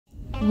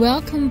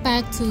Welcome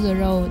back to the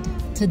road.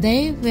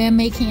 Today we're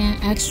making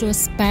an extra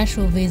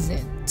special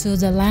visit to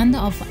the land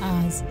of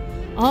Oz,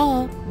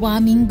 or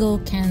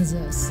Wamego,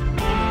 Kansas.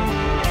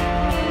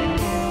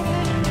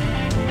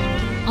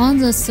 On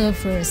the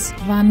surface,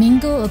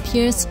 Wamego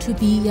appears to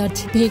be a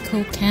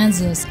typical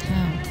Kansas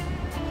town.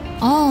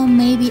 Or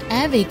maybe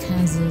every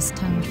Kansas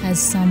town has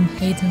some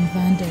hidden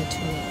wonder to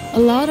it. A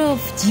lot of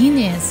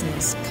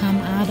geniuses come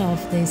out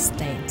of this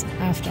state,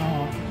 after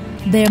all.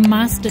 There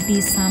must be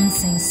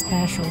something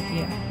special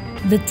here.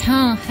 The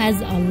town has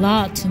a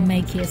lot to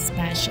make it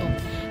special,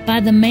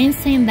 but the main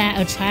thing that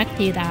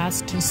attracted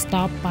us to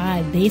stop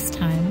by this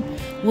time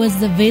was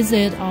the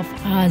visit of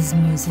Oz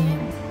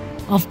Museum.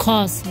 Of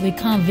course, we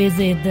can't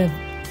visit the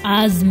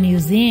Oz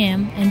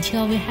Museum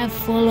until we have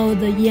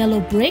followed the yellow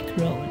brick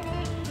road.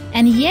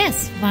 And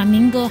yes,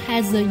 Wamego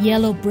has a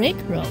yellow brick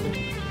road.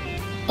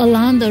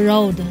 Along the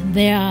road,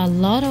 there are a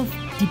lot of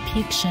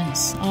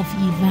depictions of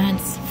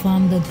events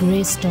from the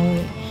great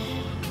story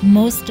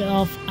most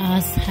of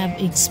us have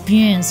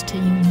experienced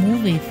in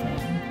movie form.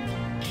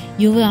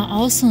 You will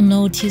also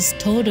notice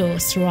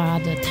turtles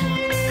throughout the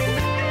town.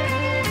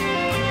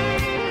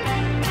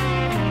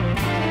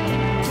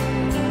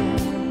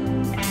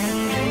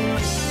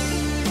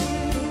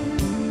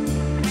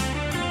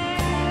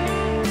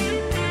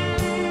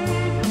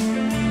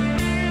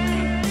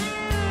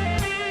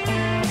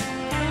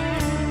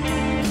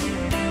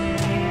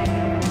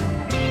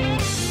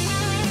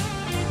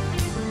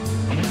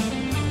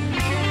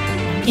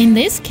 In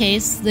this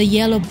case, the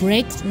yellow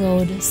brick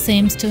road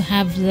seems to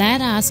have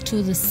led us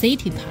to the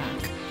city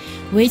park,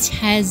 which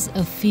has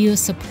a few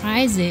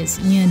surprises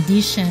in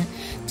addition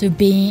to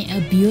being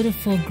a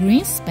beautiful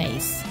green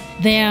space.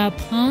 There are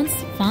ponds,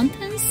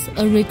 fountains,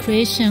 a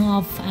recreation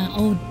of an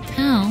old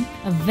town,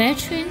 a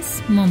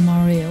veterans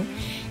memorial,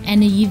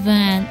 and even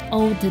an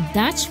old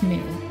Dutch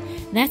mill.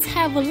 Let's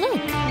have a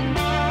look.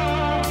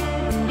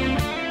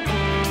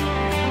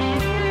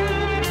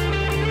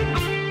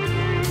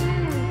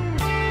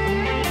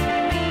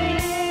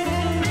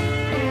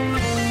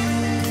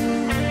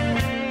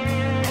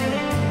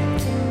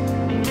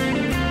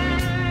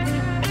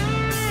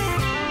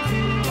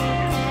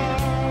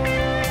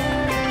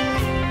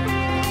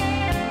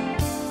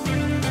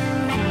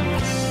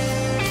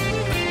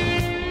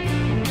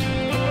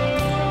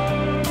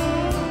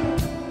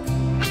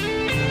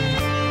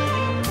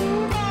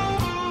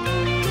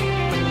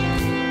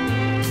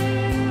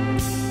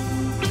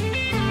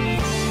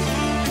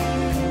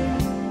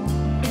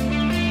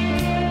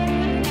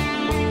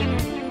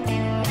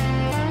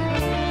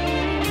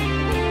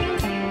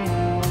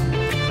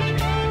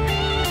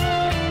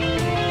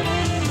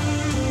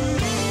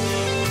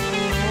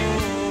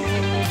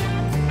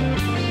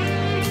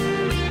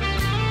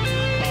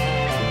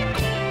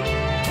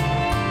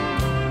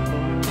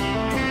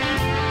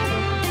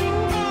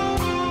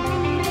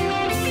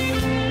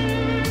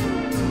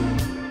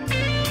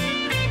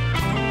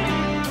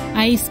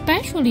 I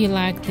especially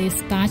like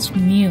this Dutch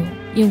mill.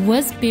 It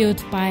was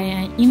built by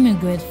an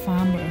immigrant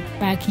farmer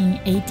back in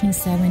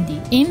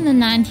 1870. In the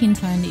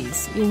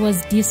 1920s, it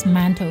was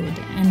dismantled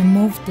and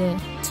moved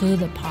to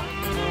the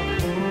park.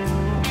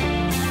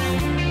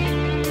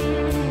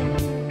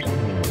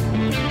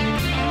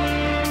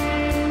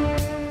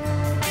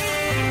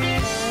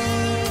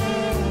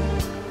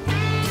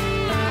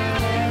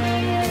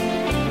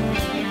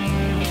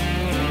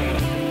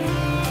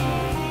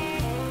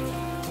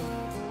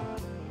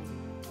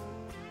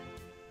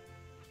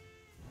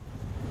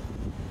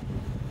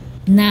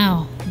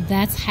 Now,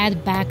 let's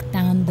head back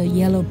down the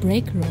yellow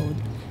brick road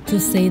to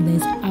see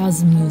this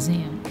Oz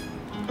Museum.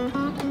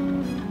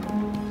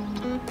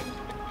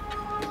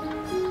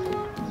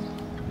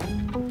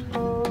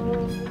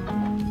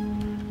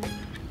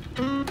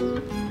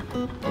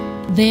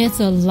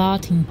 There's a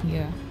lot in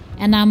here,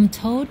 and I'm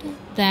told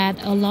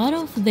that a lot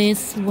of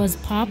this was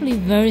probably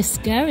very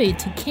scary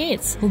to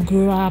kids who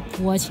grew up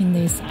watching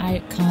this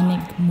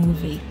iconic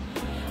movie.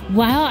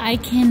 While I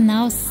can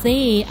now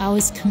say I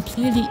was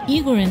completely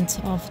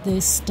ignorant of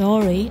this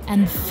story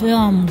and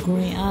film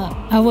growing up,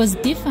 I was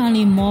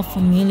definitely more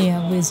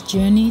familiar with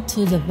Journey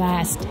to the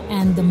West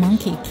and the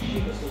Monkey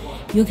King.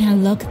 You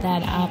can look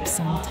that up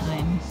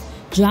sometime.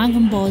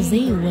 Dragon Ball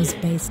Z was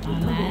based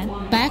on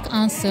that. Back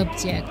on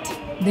subject,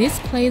 this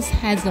place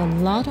has a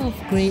lot of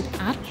great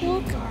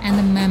artwork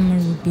and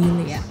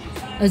memorabilia,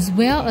 as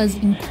well as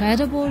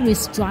incredible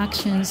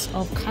reconstructions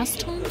of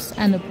costumes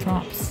and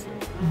props.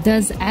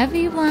 Does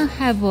everyone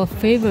have a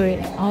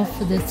favorite of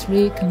the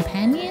three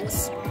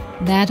companions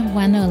that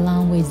went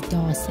along with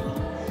Dorothy?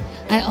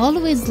 I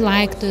always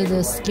liked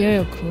the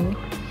Scarecrow,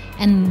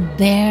 and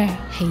there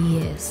he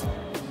is.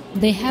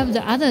 They have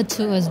the other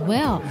two as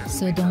well,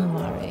 so don't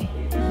worry.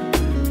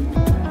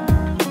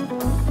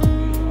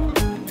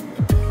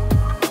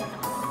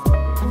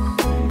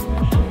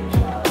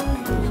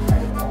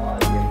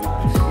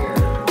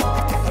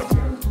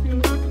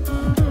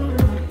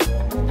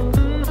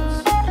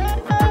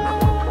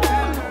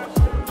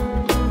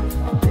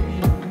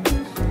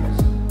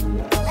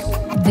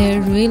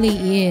 There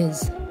really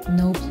is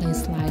no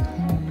place like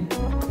home.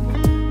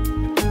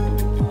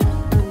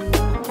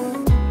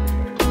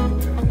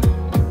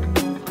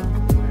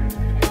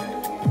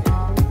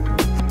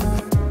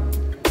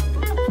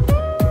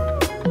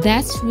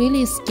 That's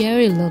really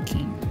scary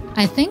looking.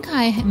 I think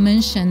I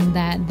mentioned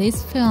that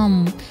this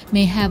film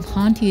may have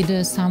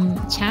haunted some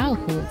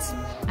childhoods.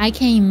 I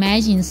can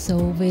imagine so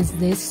with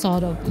this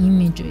sort of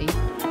imagery.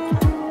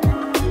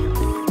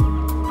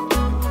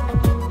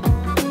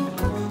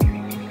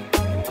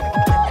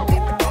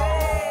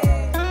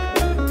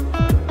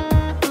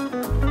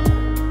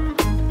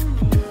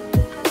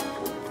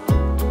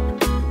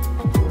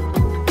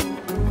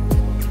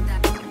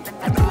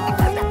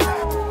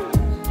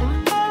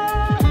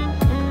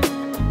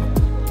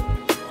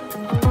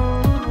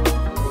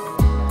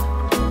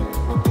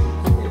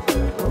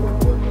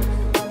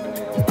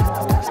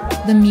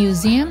 The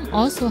museum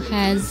also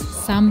has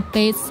some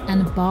bits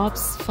and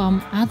bobs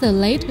from other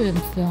later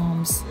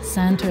films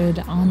centered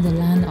on the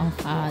Land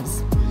of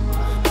Oz.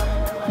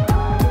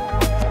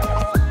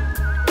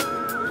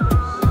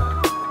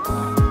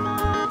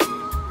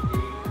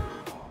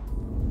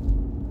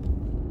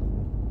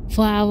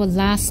 For our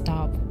last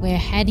stop, we're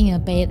heading a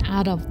bit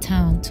out of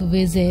town to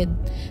visit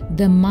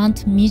the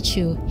Mount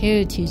Mitchell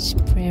Heritage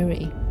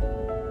Prairie.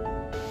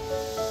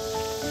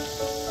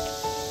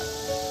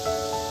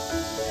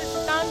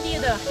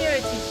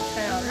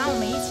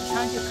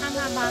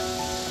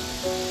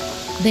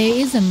 There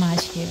isn't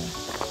much here,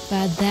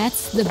 but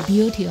that's the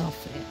beauty of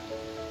it.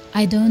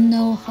 I don't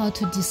know how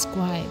to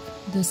describe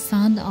the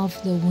sound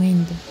of the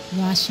wind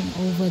rushing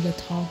over the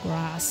tall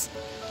grass,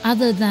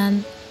 other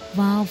than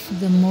one of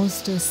the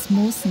most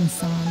smoothing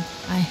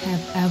sounds I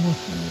have ever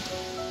heard.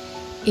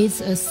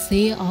 It's a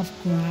sea of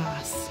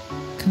grass,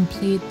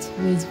 complete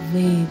with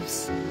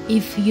waves.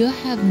 If you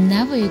have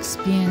never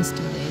experienced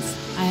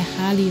this, I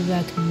highly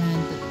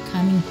recommend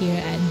coming here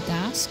at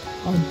dusk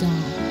or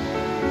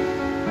dawn.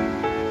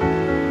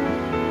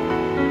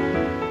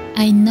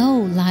 I know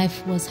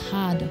life was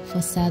hard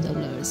for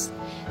settlers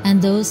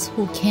and those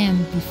who came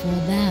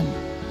before them,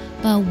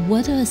 but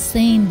what a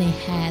saying they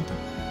had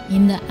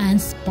in the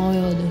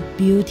unspoiled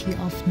beauty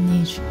of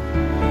nature.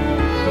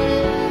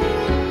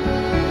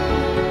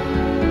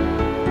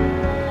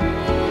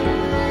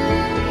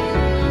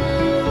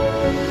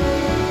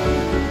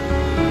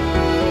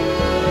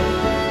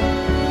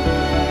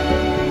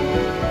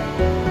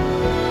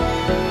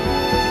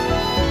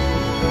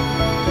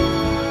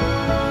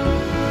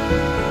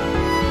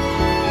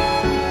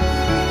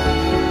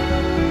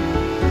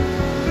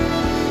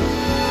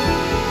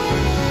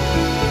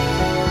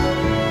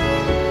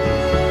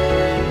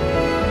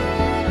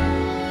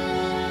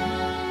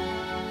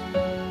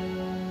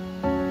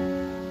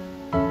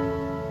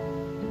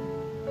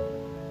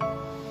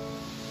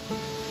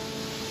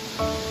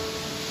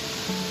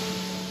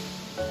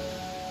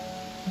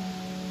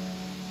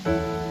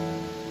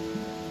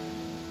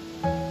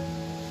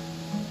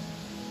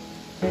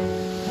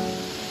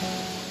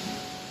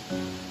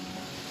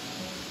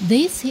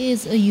 This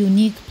is a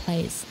unique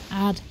place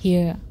out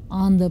here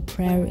on the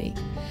prairie.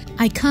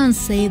 I can't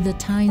say the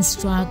town is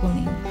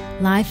struggling.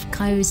 Life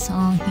carries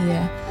on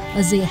here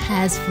as it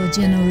has for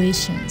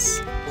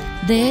generations.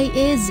 There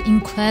is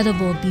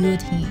incredible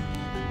beauty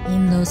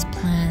in those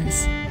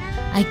plants.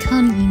 I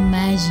can't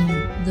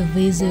imagine the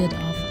visit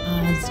of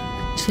Oz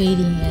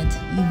trading it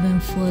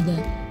even for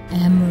the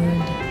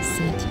Emerald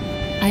City.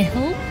 I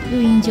hope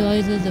you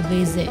enjoyed the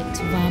visit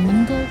to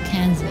Wamego,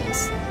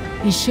 Kansas.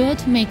 Be sure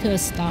to make a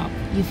stop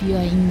if you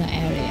are in the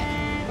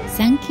area.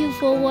 Thank you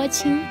for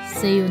watching.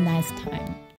 See you next time.